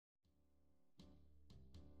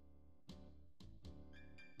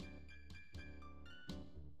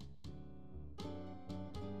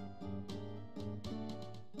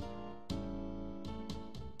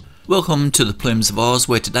Welcome to the Plumes of Oz,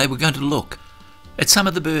 where today we're going to look at some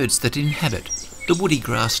of the birds that inhabit the woody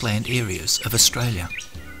grassland areas of Australia.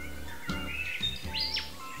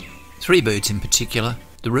 Three birds in particular: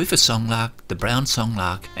 the rufous songlark, the brown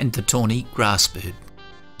songlark and the tawny grassbird.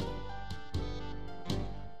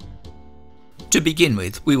 To begin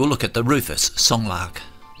with, we will look at the rufous songlark.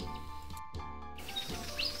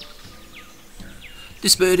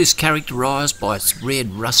 This bird is characterised by its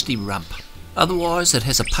red rusty rump. Otherwise it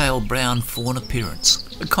has a pale brown fawn appearance,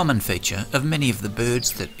 a common feature of many of the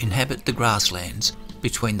birds that inhabit the grasslands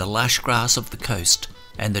between the lush grass of the coast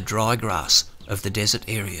and the dry grass of the desert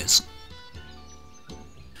areas.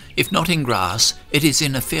 If not in grass, it is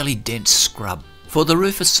in a fairly dense scrub, for the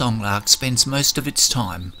rufous songlark spends most of its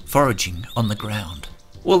time foraging on the ground.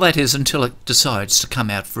 Well, that is until it decides to come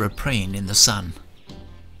out for a preen in the sun.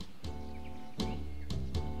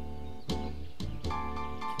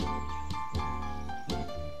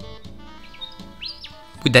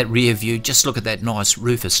 With that rear view, just look at that nice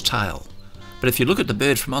rufous tail. But if you look at the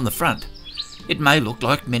bird from on the front, it may look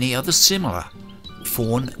like many other similar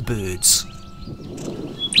fawn birds.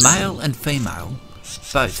 Male and female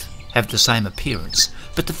both have the same appearance,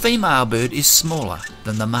 but the female bird is smaller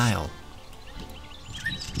than the male.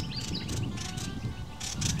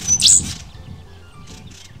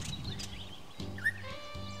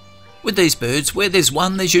 With these birds, where there's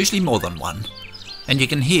one, there's usually more than one, and you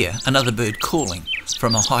can hear another bird calling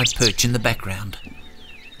from a high perch in the background.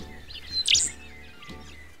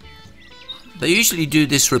 They usually do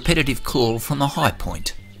this repetitive call from a high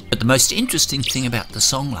point, but the most interesting thing about the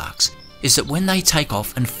songlarks is that when they take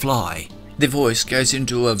off and fly, their voice goes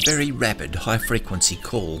into a very rapid high frequency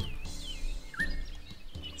call.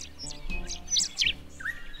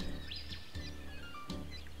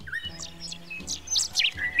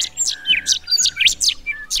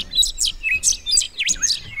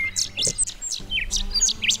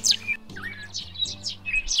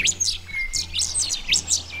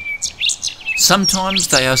 Sometimes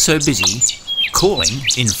they are so busy calling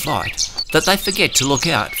in flight that they forget to look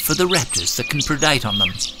out for the raptors that can predate on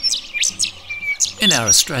them. In our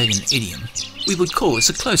Australian idiom, we would call this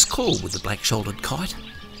a close call with the black-shouldered kite.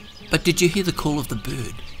 But did you hear the call of the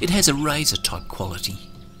bird? It has a razor-type quality.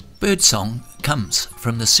 Birdsong comes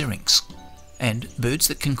from the syrinx, and birds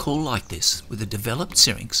that can call like this with a developed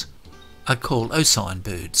syrinx are called oscine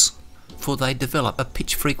birds, for they develop a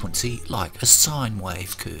pitch frequency like a sine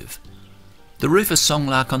wave curve. The rufous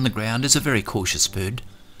songlark on the ground is a very cautious bird.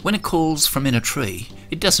 When it calls from in a tree,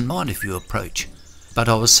 it doesn't mind if you approach, but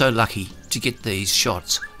I was so lucky to get these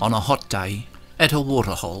shots on a hot day at a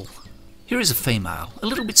waterhole. Here is a female, a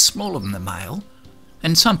little bit smaller than the male,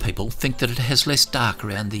 and some people think that it has less dark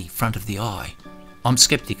around the front of the eye. I'm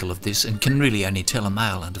sceptical of this and can really only tell a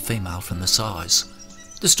male and a female from the size.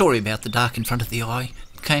 The story about the dark in front of the eye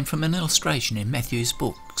came from an illustration in Matthew's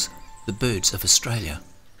books, The Birds of Australia.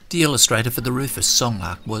 The illustrator for the rufous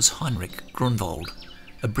songlark was Heinrich Grunwald,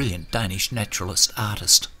 a brilliant Danish naturalist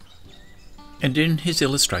artist. And in his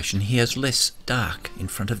illustration he has less dark in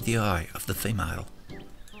front of the eye of the female.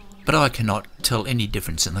 But I cannot tell any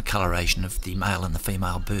difference in the coloration of the male and the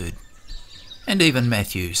female bird. And even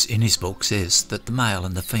Matthews in his book says that the male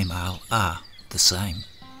and the female are the same.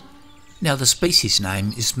 Now the species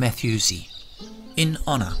name is mathewsi, in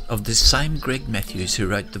honour of the same Greg Matthews who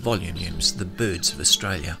wrote the volumes The Birds of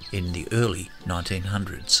Australia in the early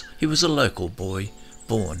 1900s. He was a local boy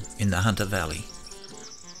born in the Hunter Valley.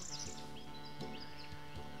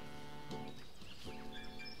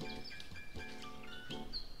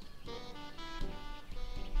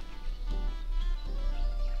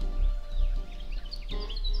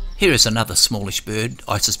 Here is another smallish bird,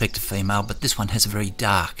 I suspect a female, but this one has a very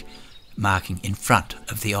dark marking in front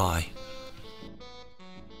of the eye.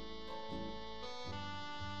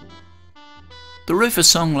 The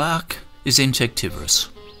rufous songlark is insectivorous.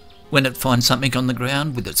 When it finds something on the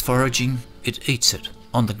ground with its foraging, it eats it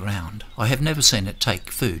on the ground. I have never seen it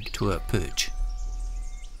take food to a perch.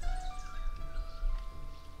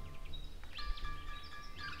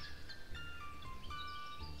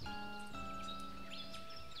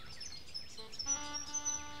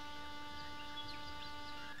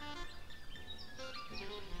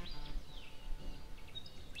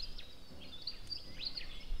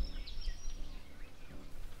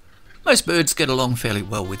 Most birds get along fairly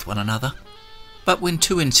well with one another, but when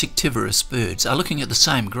two insectivorous birds are looking at the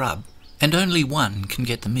same grub and only one can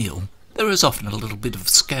get the meal, there is often a little bit of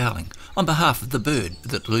scowling on behalf of the bird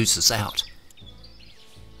that loses out.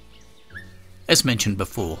 As mentioned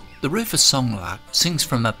before, the rufous songlark sings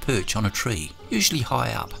from a perch on a tree, usually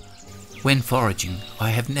high up. When foraging, I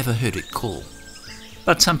have never heard it call.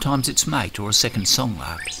 but sometimes its mate or a second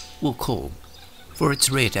songlark will call, for it's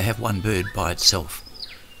rare to have one bird by itself.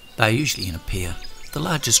 They are usually in a pair. The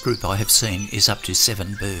largest group I have seen is up to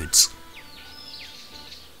 7 birds.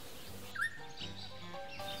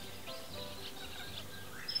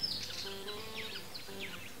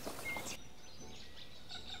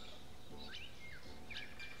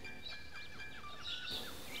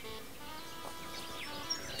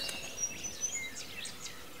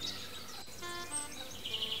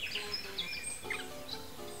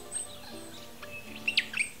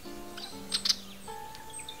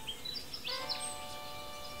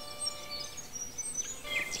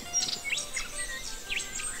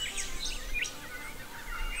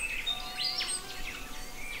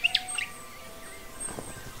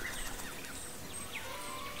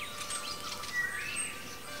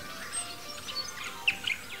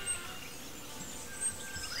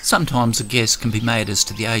 Sometimes a guess can be made as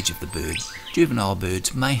to the age of the bird. Juvenile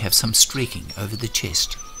birds may have some streaking over the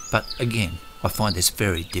chest, but again, I find this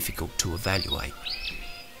very difficult to evaluate.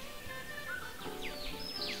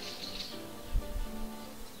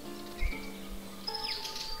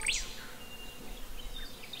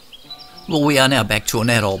 Well, we are now back to an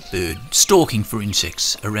adult bird, stalking for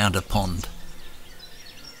insects around a pond.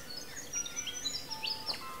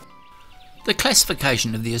 The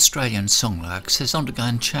classification of the Australian songlarks has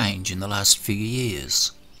undergone change in the last few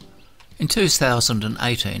years. In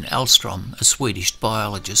 2018, Alstrom, a Swedish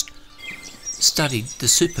biologist, studied the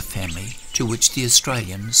superfamily to which the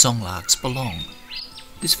Australian songlarks belong.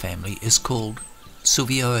 This family is called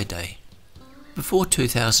Sylvioidea. Before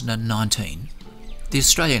 2019, the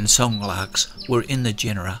Australian songlarks were in the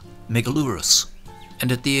genera Megalurus,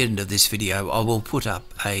 and at the end of this video I will put up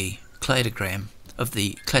a cladogram of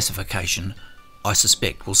the classification I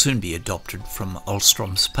suspect will soon be adopted from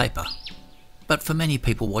Alstrom's paper. But for many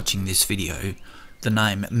people watching this video, the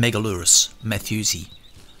name Megalurus mathewsi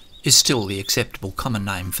is still the acceptable common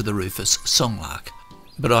name for the rufous songlark,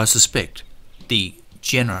 but I suspect the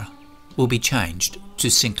genera will be changed to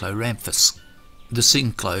Cincloramphus. The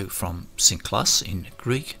cinclo from cinclos in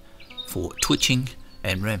Greek for twitching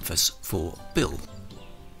and ramphus for bill.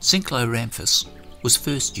 Cincloramphus was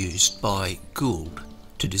first used by Gould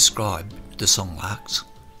to describe the songlarks.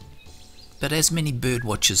 But as many bird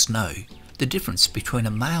watchers know, the difference between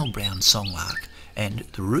a male brown songlark and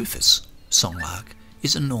the rufous songlark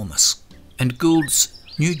is enormous, and Gould's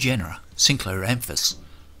new genera, Cincloramphus,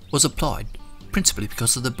 was applied principally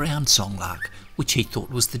because of the brown songlark, which he thought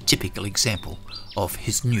was the typical example of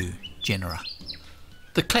his new genera.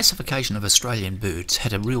 The classification of Australian birds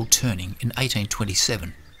had a real turning in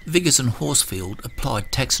 1827. Viggers and Horsfield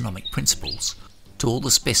applied taxonomic principles to all the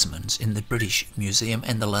specimens in the British Museum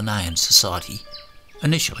and the Linnaean Society.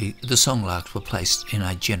 Initially, the songlarks were placed in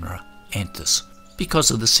a genera Anthus because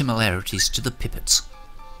of the similarities to the pipits.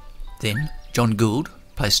 Then John Goulds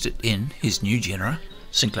placed it in his new genera,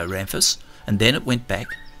 Cincloramphus, and then it went back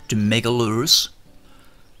to Megalurus,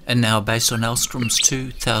 and now based on Alstrom's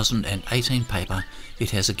 2018 paper, it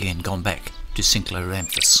has again gone back to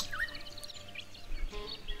Cincloramphus.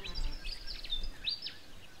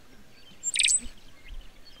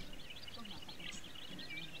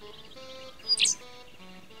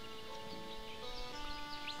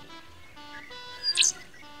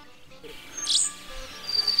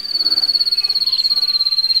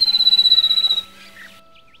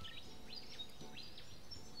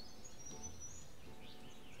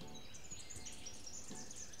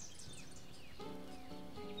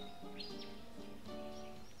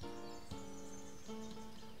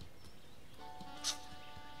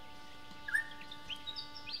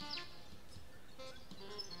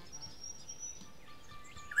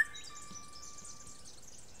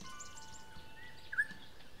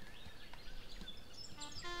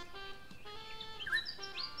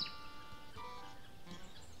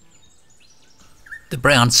 The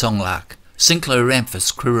brown songlark,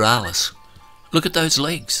 Cincloramphus cruralis. Look at those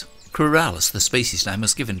legs. Cruralis, the species name,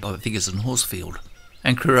 was given by Viggers and Horsfield,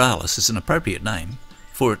 and cruralis is an appropriate name,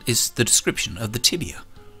 for it is the description of the tibia.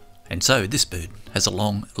 And so this bird has a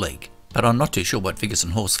long leg. But I'm not too sure what Viggers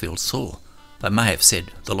and Horsfield saw. They may have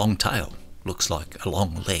said the long tail looks like a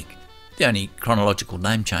long leg. The only chronological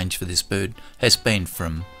name change for this bird has been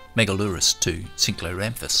from Megalurus to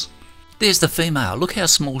Cincloramphus. There's the female. Look how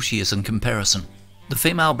small she is in comparison. The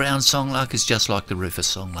female brown songlark is just like the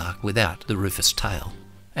rufous songlark without the rufous tail.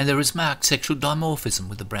 And there is marked sexual dimorphism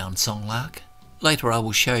with the brown songlark. Later I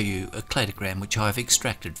will show you a cladogram which I have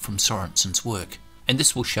extracted from Sorensen's work, and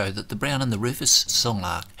this will show that the brown and the rufous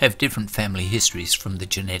songlark have different family histories from the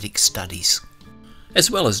genetic studies. As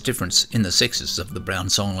well as difference in the sexes of the brown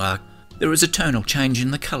songlark, There is a tonal change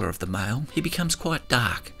in the colour of the male. He becomes quite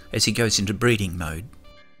dark as he goes into breeding mode.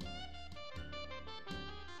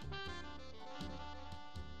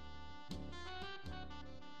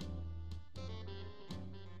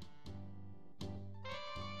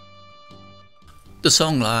 The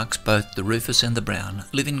songlarks, both the rufous and the brown,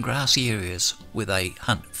 live in grassy areas where they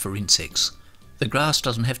hunt for insects. The grass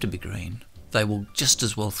doesn't have to be green. They will just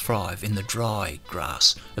as well thrive in the dry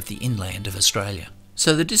grass of the inland of Australia.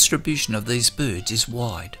 So the distribution of these birds is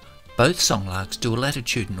wide. Both songlarks do a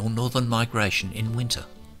latitudinal northern migration in winter.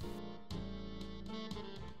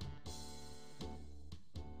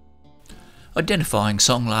 Identifying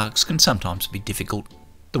songlarks can sometimes be difficult.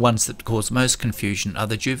 The ones that cause most confusion are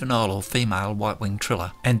the juvenile or female white-winged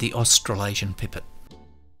triller and the Australasian pipit.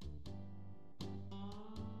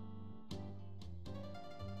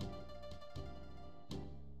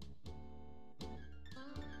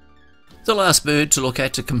 The last bird to look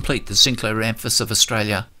at to complete the Cincloramphus of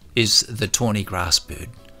Australia is the tawny grassbird.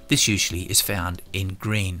 This usually is found in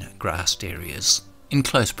green grassed areas, in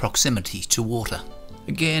close proximity to water.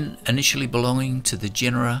 Again, initially belonging to the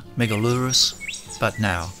genera Megalurus, but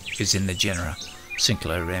now is in the genera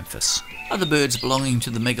Cincloramphus. Other birds belonging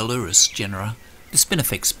to the Megalurus genera, the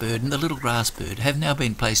spinifex bird and the little grass bird, have now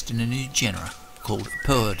been placed in a new genera called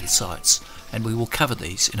poodicites, and we will cover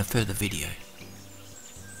these in a further video.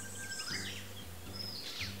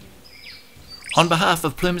 On behalf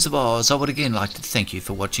of Plumes of Oz, I would again like to thank you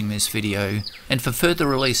for watching this video, and for further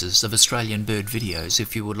releases of Australian bird videos,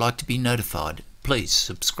 if you would like to be notified, please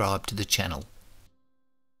subscribe to the channel.